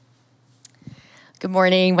Good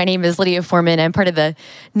morning. My name is Lydia Foreman. I'm part of the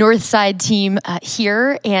Northside team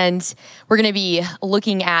here, and we're going to be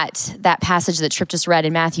looking at that passage that Tripp just read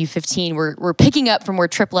in Matthew 15. We're picking up from where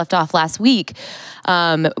Tripp left off last week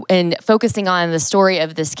and focusing on the story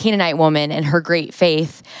of this Canaanite woman and her great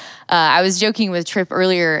faith. I was joking with Tripp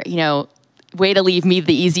earlier, way to leave me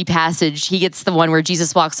the easy passage. He gets the one where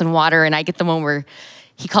Jesus walks on water, and I get the one where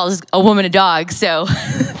he calls a woman a dog, so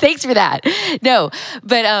thanks for that. No,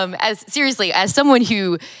 but as someone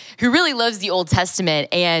who really loves the Old Testament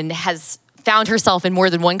and has found herself in more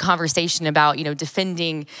than one conversation about,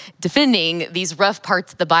 defending these rough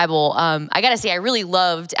parts of the Bible, I gotta say I really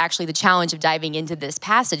loved actually the challenge of diving into this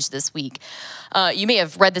passage this week. You may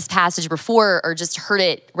have read this passage before or just heard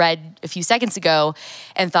it read a few seconds ago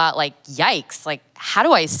and thought yikes, how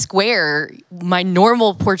do I square my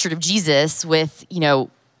normal portrait of Jesus with,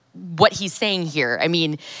 what he's saying here? I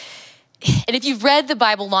mean, and if you've read the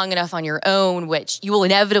Bible long enough on your own, which you will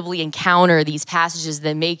inevitably encounter these passages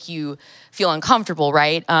that make you feel uncomfortable,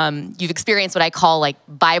 right? You've experienced what I call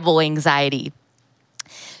Bible anxiety.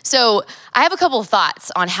 So I have a couple of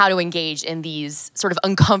thoughts on how to engage in these sort of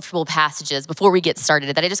uncomfortable passages before we get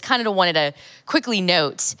started that I just kind of wanted to quickly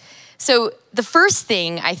note. So the first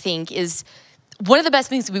thing I think is one of the best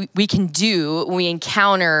things we can do when we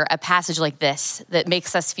encounter a passage like this that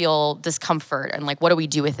makes us feel discomfort and what do we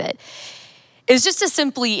do with it is just to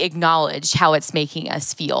simply acknowledge how it's making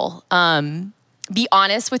us feel. Be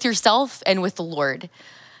honest with yourself and with the Lord.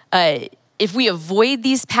 If we avoid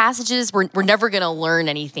these passages, we're never going to learn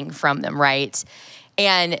anything from them, right?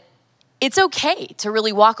 And it's okay to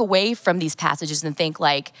really walk away from these passages and think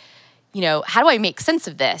how do I make sense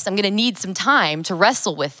of this? I'm going to need some time to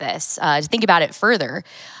wrestle with this, to think about it further.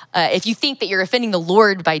 If you think that you're offending the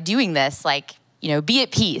Lord by doing this, be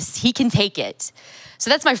at peace. He can take it. So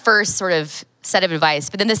that's my first sort of set of advice.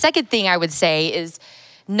 But then the second thing I would say is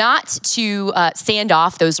not to sand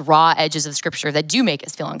off those raw edges of Scripture that do make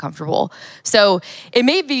us feel uncomfortable. So it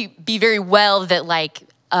may be very well that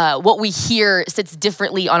what we hear sits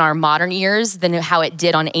differently on our modern ears than how it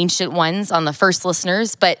did on ancient ones, on the first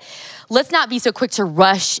listeners. But let's not be so quick to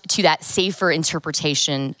rush to that safer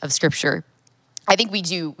interpretation of Scripture. I think we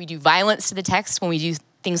do violence to the text when we do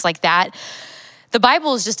things like that. The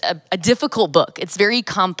Bible is just a difficult book. It's very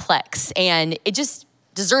complex, and it just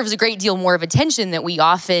deserves a great deal more of attention than we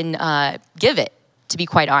often give it, to be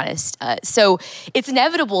quite honest. So it's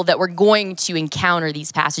inevitable that we're going to encounter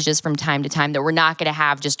these passages from time to time that we're not going to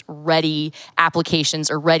have just ready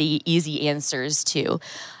applications or ready, easy answers to.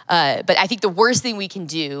 But I think the worst thing we can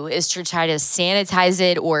do is to try to sanitize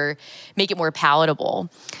it or make it more palatable.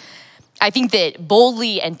 I think that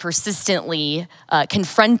boldly and persistently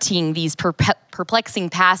confronting these perplexing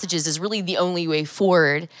passages is really the only way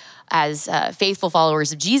forward as faithful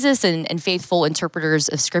followers of Jesus and faithful interpreters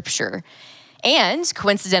of Scripture. And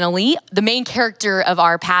coincidentally, the main character of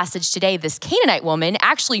our passage today, this Canaanite woman,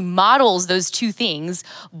 actually models those two things,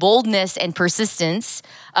 boldness and persistence,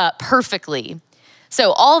 perfectly.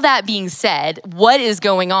 So all that being said, what is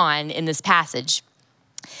going on in this passage?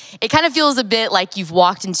 It kind of feels a bit like you've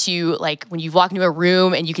walked into, when you've walked into a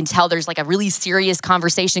room and you can tell there's a really serious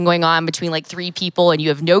conversation going on between three people and you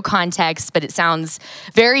have no context, but it sounds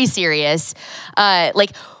very serious.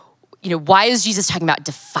 Why is Jesus talking about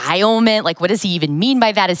defilement? What does he even mean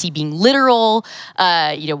by that? Is he being literal?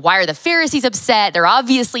 Why are the Pharisees upset? They're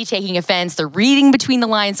obviously taking offense. They're reading between the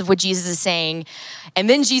lines of what Jesus is saying. And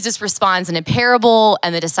then Jesus responds in a parable,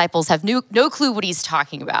 and the disciples have no clue what he's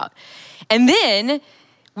talking about. And then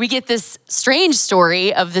we get this strange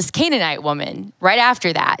story of this Canaanite woman right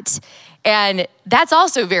after that. And that's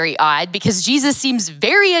also very odd because Jesus seems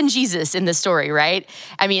very un-Jesus in this story, right?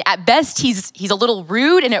 I mean, at best, he's a little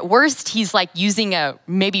rude, and at worst, he's using a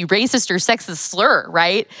maybe racist or sexist slur,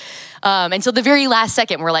 right? Until the very last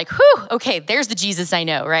second, we're whew, okay, there's the Jesus I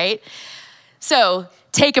know, right? So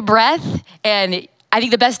take a breath, and I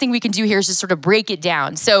think the best thing we can do here is just sort of break it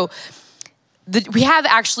down. So we have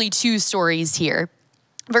actually two stories here.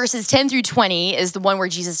 Verses 10 through 20 is the one where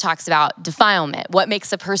Jesus talks about defilement, what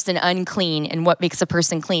makes a person unclean and what makes a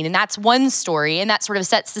person clean. And that's one story, and that sort of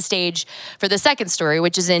sets the stage for the second story,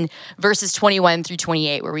 which is in verses 21 through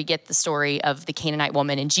 28, where we get the story of the Canaanite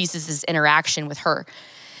woman and Jesus' interaction with her.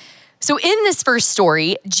 So in this first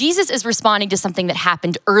story, Jesus is responding to something that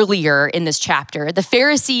happened earlier in this chapter. The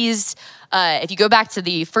Pharisees, if you go back to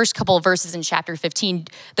the first couple of verses in chapter 15,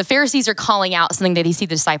 the Pharisees are calling out something that they see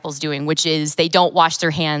the disciples doing, which is they don't wash their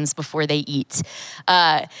hands before they eat.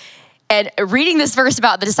 And reading this verse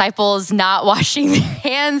about the disciples not washing their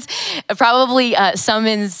hands probably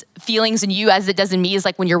summons feelings in you as it does in me. Is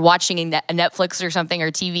like when you're watching a Netflix or something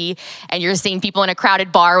or TV and you're seeing people in a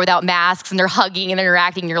crowded bar without masks and they're hugging and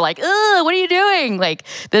interacting. And you're like, ugh, what are you doing? Like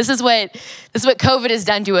this is what COVID has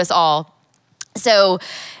done to us all. So,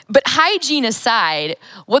 but hygiene aside,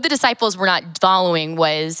 what the disciples were not following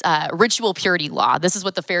was ritual purity law. This is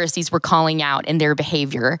what the Pharisees were calling out in their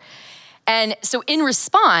behavior. And so in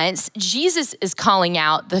response, Jesus is calling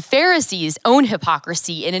out the Pharisees' own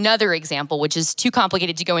hypocrisy in another example, which is too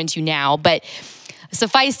complicated to go into now, but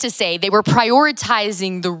suffice to say, they were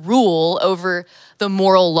prioritizing the rule over the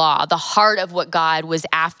moral law, the heart of what God was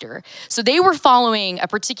after. So they were following a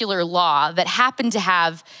particular law that happened to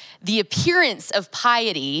have the appearance of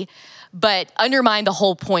piety, but undermined the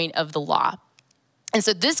whole point of the law. And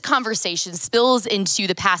so this conversation spills into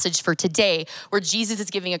the passage for today, where Jesus is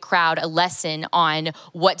giving a crowd a lesson on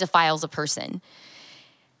what defiles a person.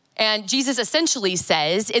 And Jesus essentially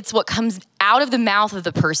says it's what comes out of the mouth of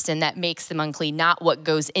the person that makes them unclean, not what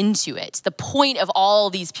goes into it. The point of all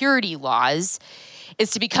these purity laws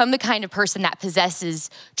is to become the kind of person that possesses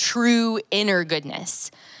true inner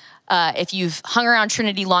goodness. If you've hung around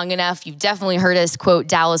Trinity long enough, you've definitely heard us quote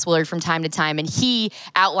Dallas Willard from time to time, and he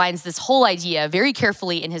outlines this whole idea very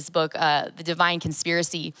carefully in his book, The Divine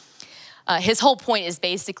Conspiracy. His whole point is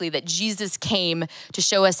basically that Jesus came to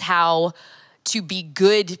show us how to be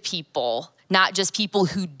good people, not just people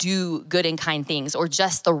who do good and kind things or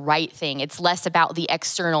just the right thing. It's less about the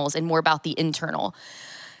externals and more about the internal.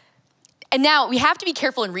 And now we have to be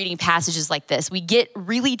careful in reading passages like this. We get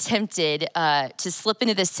really tempted to slip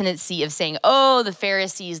into this tendency of saying, oh, the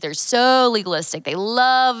Pharisees, they're so legalistic. They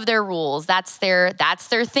love their rules. That's their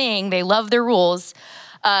thing. They love their rules.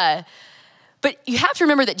 But you have to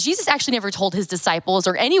remember that Jesus actually never told his disciples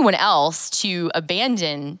or anyone else to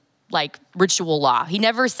abandon like ritual law. He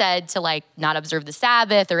never said to like not observe the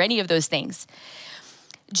Sabbath or any of those things.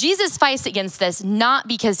 Jesus fights against this not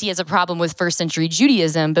because he has a problem with first century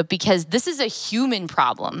Judaism, but because this is a human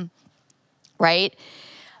problem, right?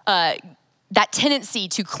 That tendency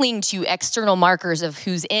to cling to external markers of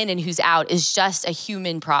who's in and who's out is just a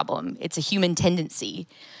human problem. It's a human tendency.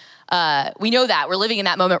 We know that. We're living in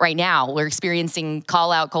that moment right now. We're experiencing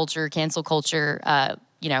call-out culture, cancel culture.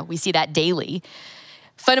 We see that daily.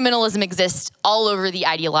 Fundamentalism exists all over the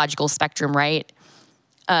ideological spectrum, right?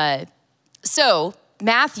 So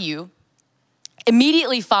Matthew,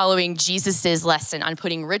 immediately following Jesus's lesson on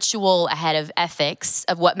putting ritual ahead of ethics,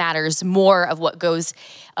 of what matters more of what goes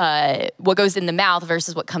in the mouth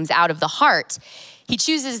versus what comes out of the heart, he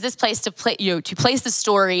chooses this place to place the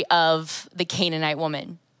story of the Canaanite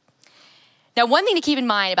woman. Now, one thing to keep in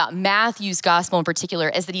mind about Matthew's gospel in particular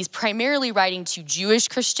is that he's primarily writing to Jewish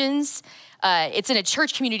Christians. It's in a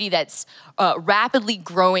church community that's rapidly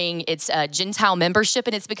growing its Gentile membership,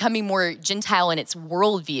 and it's becoming more Gentile in its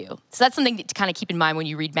worldview. So that's something to kind of keep in mind when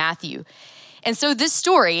you read Matthew. And so this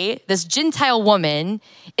story, this Gentile woman,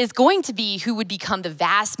 is going to be who would become the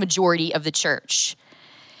vast majority of the church.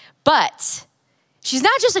 But she's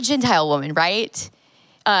not just a Gentile woman, right?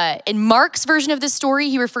 In Mark's version of this story,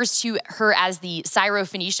 he refers to her as the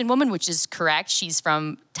Syrophoenician woman, which is correct. She's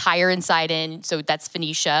from Tyre and Sidon, so that's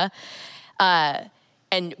Phoenicia.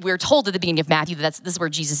 And we're told at the beginning of Matthew that this is where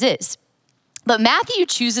Jesus is. But Matthew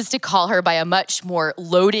chooses to call her by a much more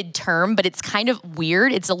loaded term, but it's kind of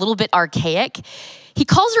weird. It's a little bit archaic. He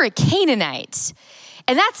calls her a Canaanite.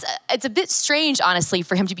 And it's a bit strange, honestly,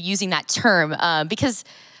 for him to be using that term because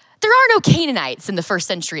there are no Canaanites in the first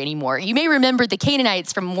century anymore. You may remember the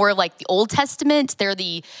Canaanites from more like the Old Testament. They're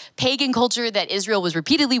the pagan culture that Israel was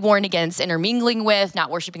repeatedly warned against intermingling with,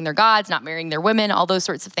 not worshiping their gods, not marrying their women, all those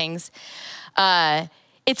sorts of things.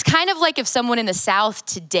 It's kind of like if someone in the South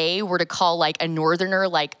today were to call like a Northerner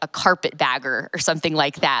like a carpetbagger or something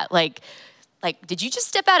like that. Like, did you just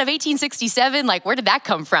step out of 1867? Like, where did that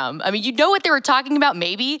come from? I mean, you know what they were talking about,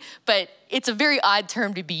 maybe, but it's a very odd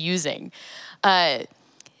term to be using.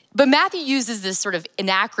 But Matthew uses this sort of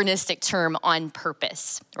anachronistic term on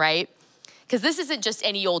purpose, right? Because this isn't just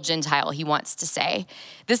any old Gentile, he wants to say.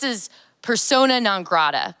 This is persona non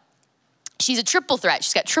grata. She's a triple threat.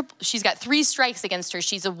 She's got 3 strikes against her.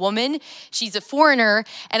 She's a woman, she's a foreigner,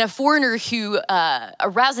 and a foreigner who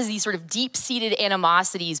arouses these sort of deep-seated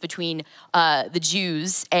animosities between the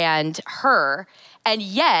Jews and her. And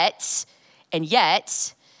yet,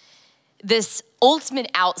 this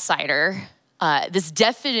ultimate outsider, this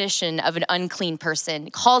definition of an unclean person,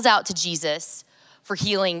 calls out to Jesus for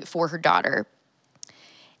healing for her daughter.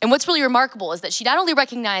 And what's really remarkable is that she not only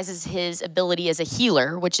recognizes his ability as a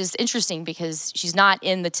healer, which is interesting because she's not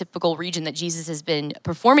in the typical region that Jesus has been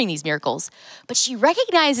performing these miracles, but she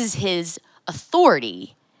recognizes his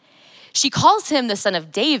authority. She calls him the son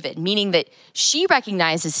of David, meaning that she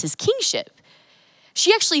recognizes his kingship.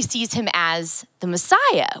 She actually sees him as the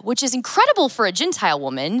Messiah, which is incredible for a Gentile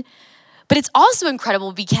woman, but it's also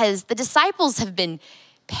incredible because the disciples have been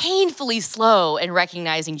painfully slow in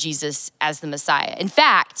recognizing Jesus as the Messiah. In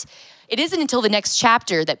fact, it isn't until the next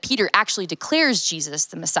chapter that Peter actually declares Jesus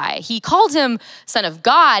the Messiah. He called him Son of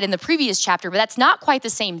God in the previous chapter, but that's not quite the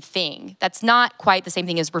same thing. That's not quite the same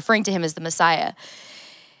thing as referring to him as the Messiah.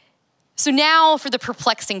 So now for the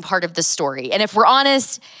perplexing part of the story. And if we're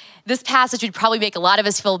honest, this passage would probably make a lot of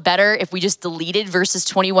us feel better if we just deleted verses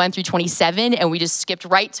 21 through 27 and we just skipped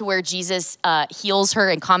right to where Jesus heals her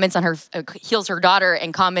and comments on her, heals her daughter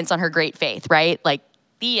and comments on her great faith, right? Like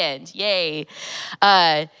the end, yay.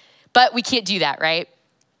 But we can't do that, right?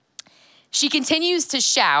 She continues to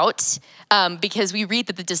shout because we read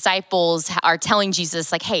that the disciples are telling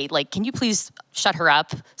Jesus like, hey, like, can you please shut her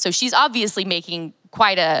up? So she's obviously making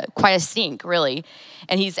quite a stink, really.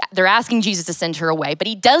 And they're asking Jesus to send her away, but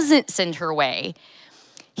he doesn't send her away.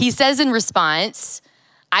 He says in response,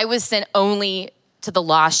 I was sent only to the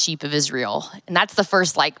lost sheep of Israel. And that's the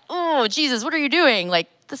first like, oh, Jesus, what are you doing? Like,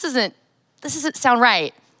 this doesn't sound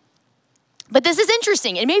right. But this is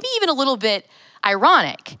interesting and maybe even a little bit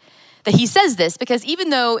ironic that he says this because even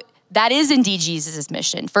though that is indeed Jesus'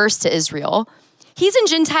 mission, first to Israel, he's in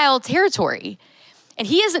Gentile territory. And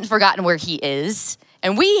he hasn't forgotten where he is,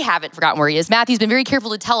 and we haven't forgotten where he is. Matthew's been very careful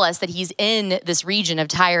to tell us that he's in this region of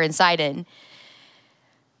Tyre and Sidon.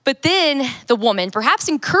 But then the woman, perhaps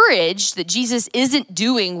encouraged that Jesus isn't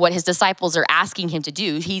doing what his disciples are asking him to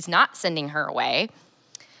do, he's not sending her away,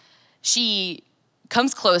 she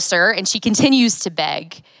comes closer and she continues to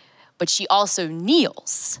beg, but she also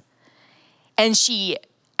kneels. And she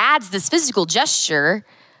adds this physical gesture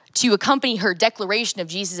to accompany her declaration of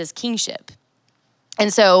Jesus' kingship.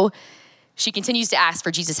 And so she continues to ask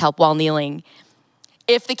for Jesus' help while kneeling.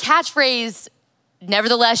 If the catchphrase,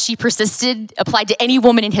 nevertheless, she persisted, applied to any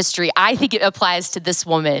woman in history, I think it applies to this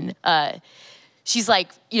woman. She's like,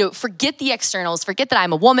 forget the externals, forget that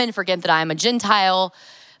I'm a woman, forget that I'm a Gentile,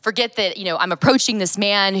 forget that, I'm approaching this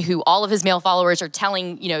man who all of his male followers are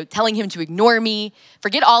telling him to ignore me.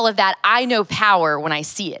 Forget all of that. I know power when I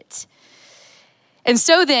see it. And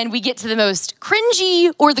so then we get to the most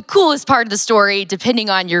cringy or the coolest part of the story,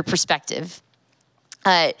 depending on your perspective.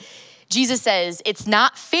 Jesus says, it's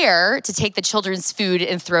not fair to take the children's food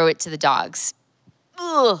and throw it to the dogs.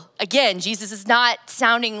 Ugh. Again, Jesus is not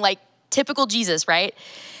sounding like typical Jesus, right?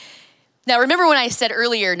 Now, remember when I said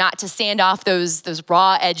earlier not to sand off those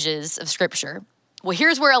raw edges of Scripture? Well,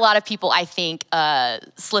 here's where a lot of people, I think,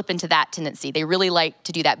 slip into that tendency. They really like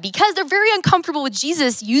to do that because they're very uncomfortable with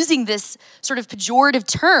Jesus using this sort of pejorative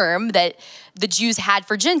term that the Jews had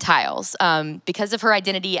for Gentiles. Because of her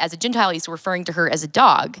identity as a Gentile, he's referring to her as a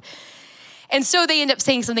dog. And so they end up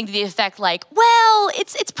saying something to the effect like, well,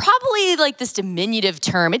 it's probably like this diminutive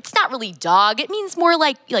term. It's not really dog. It means more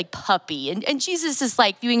like puppy. And Jesus is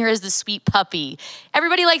like viewing her as the sweet puppy.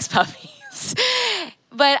 Everybody likes puppies.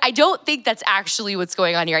 But I don't think that's actually what's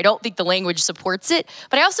going on here. I don't think the language supports it,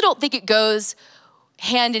 but I also don't think it goes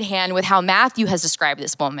hand in hand with how Matthew has described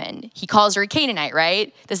this woman. He calls her a Canaanite,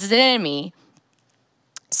 right? This is an enemy.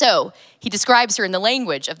 So he describes her in the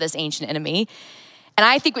language of this ancient enemy. And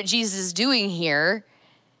I think what Jesus is doing here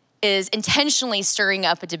is intentionally stirring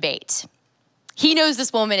up a debate. He knows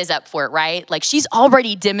this woman is up for it, right? Like she's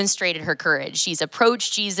already demonstrated her courage. She's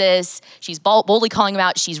approached Jesus. She's boldly calling him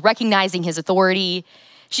out. She's recognizing his authority.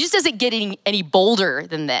 She just doesn't get any bolder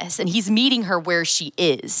than this. And he's meeting her where she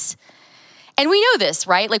is. And we know this,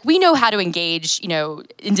 right? Like we know how to engage,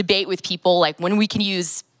 in debate with people, like when we can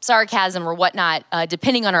use sarcasm or whatnot,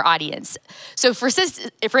 depending on our audience. So for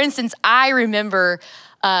instance, I remember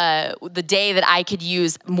the day that I could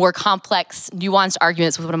use more complex, nuanced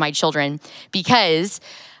arguments with one of my children because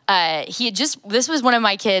this was one of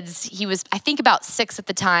my kids. He was, I think, about 6 at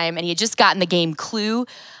the time, and he had just gotten the game Clue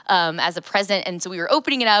as a present. And so we were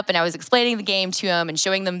opening it up, and I was explaining the game to him and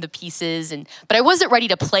showing them the pieces. But I wasn't ready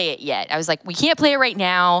to play it yet. I was like, we can't play it right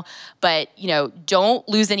now, but don't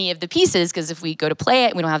lose any of the pieces because if we go to play it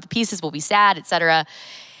and we don't have the pieces, we'll be sad, etc.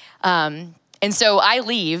 And so I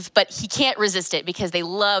leave, but he can't resist it because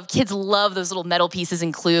kids love those little metal pieces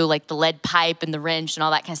in Clue, like the lead pipe and the wrench and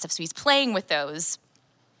all that kind of stuff. So he's playing with those.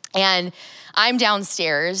 And I'm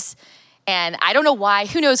downstairs And I don't know why,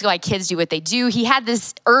 who knows why kids do what they do. He had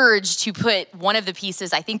this urge to put one of the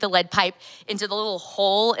pieces, I think the lead pipe, into the little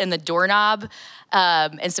hole in the doorknob.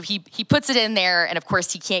 And so he puts it in there, and of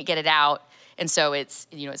course he can't get it out. And so it's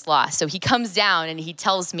lost. So he comes down and he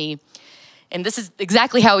tells me, and this is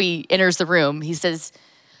exactly how he enters the room. He says,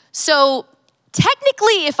 so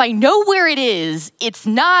technically, if I know where it is, it's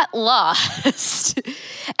not lost.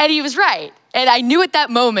 And he was right. And I knew at that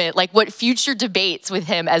moment, like, what future debates with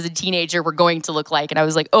him as a teenager were going to look like. And I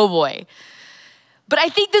was like, oh boy. But I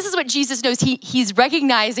think this is what Jesus knows. He's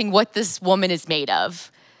recognizing what this woman is made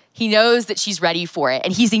of. He knows that she's ready for it.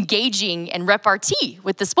 And he's engaging in repartee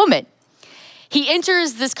with this woman. He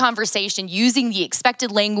enters this conversation using the expected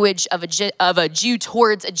language of a Jew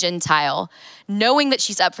towards a Gentile, knowing that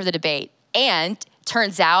she's up for the debate. And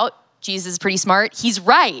turns out, Jesus is pretty smart, he's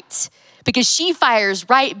right. Because she fires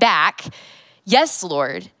right back, yes,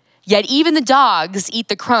 Lord, yet even the dogs eat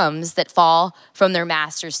the crumbs that fall from their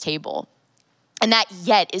master's table. And that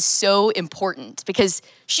yet is so important because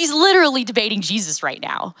she's literally debating Jesus right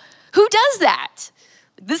now. Who does that?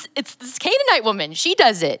 It's this Canaanite woman, she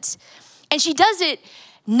does it. And she does it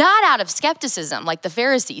not out of skepticism like the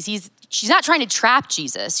Pharisees. She's not trying to trap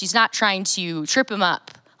Jesus. She's not trying to trip him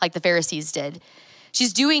up like the Pharisees did.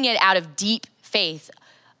 She's doing it out of deep faith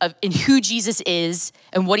in who Jesus is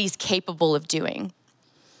and what he's capable of doing.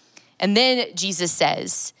 And then Jesus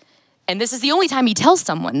says, and this is the only time he tells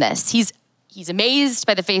someone this. He's amazed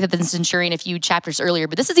by the faith of the centurion a few chapters earlier,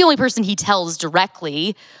 but this is the only person he tells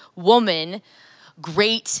directly, woman,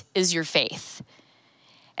 great is your faith.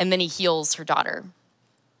 And then he heals her daughter.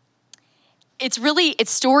 It's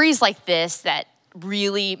stories like this that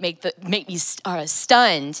really make me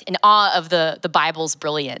stunned in awe of the Bible's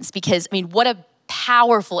brilliance. Because, I mean, what a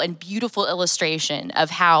powerful and beautiful illustration of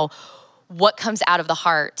how what comes out of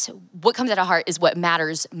heart is what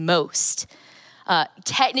matters most.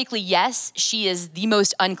 Technically, yes, she is the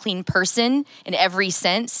most unclean person in every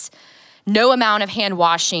sense. No amount of hand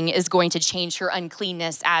washing is going to change her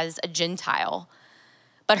uncleanness as a Gentile.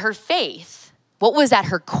 But her faith, what was at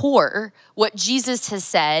her core, what Jesus has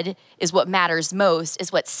said is what matters most, is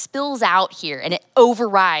what spills out here, and it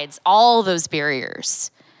overrides all those barriers.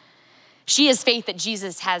 She has faith that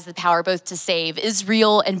Jesus has the power both to save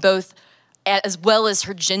Israel and both as well as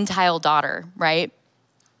her Gentile daughter, right?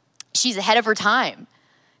 She's ahead of her time.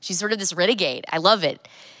 She's sort of this renegade. I love it.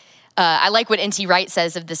 I like what N.T. Wright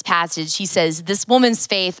says of this passage. He says, this woman's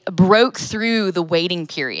faith broke through the waiting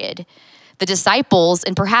period. The disciples,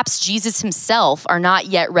 and perhaps Jesus himself, are not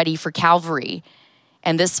yet ready for Calvary.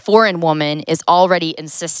 And this foreign woman is already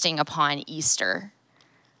insisting upon Easter.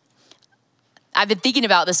 I've been thinking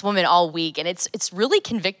about this woman all week, and it's really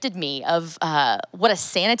convicted me of what a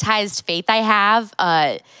sanitized faith I have,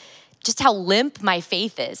 just how limp my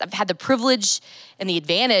faith is. I've had the privilege and the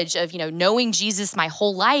advantage of, knowing Jesus my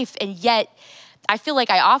whole life, and yet I feel like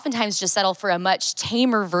I oftentimes just settle for a much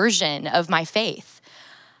tamer version of my faith.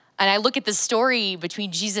 And I look at the story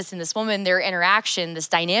between Jesus and this woman, their interaction, this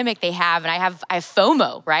dynamic they have, and I have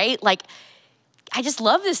FOMO, right? Like, I just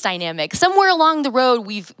love this dynamic. Somewhere along the road,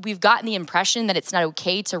 we've gotten the impression that it's not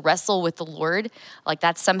okay to wrestle with the Lord, like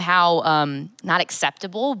that's somehow not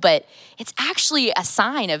acceptable, but it's actually a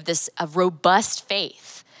sign of robust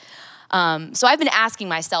faith. So I've been asking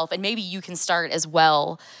myself, and maybe you can start as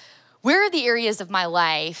well, where are the areas of my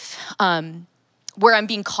life where I'm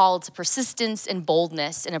being called to persistence and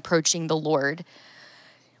boldness in approaching the Lord?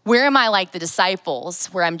 Where am I like the disciples,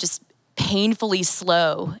 where I'm just painfully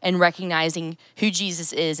slow in recognizing who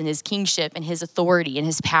Jesus is and his kingship and his authority and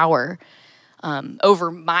his power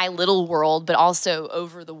over my little world, but also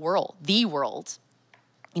over the world.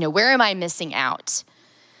 Where am I missing out?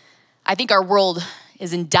 I think our world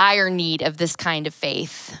is in dire need of this kind of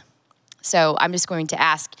faith. So I'm just going to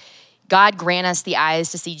ask, God, grant us the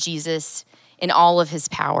eyes to see Jesus in all of his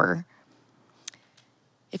power.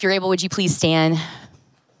 If you're able, would you please stand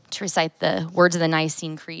to recite the words of the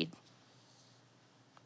Nicene Creed?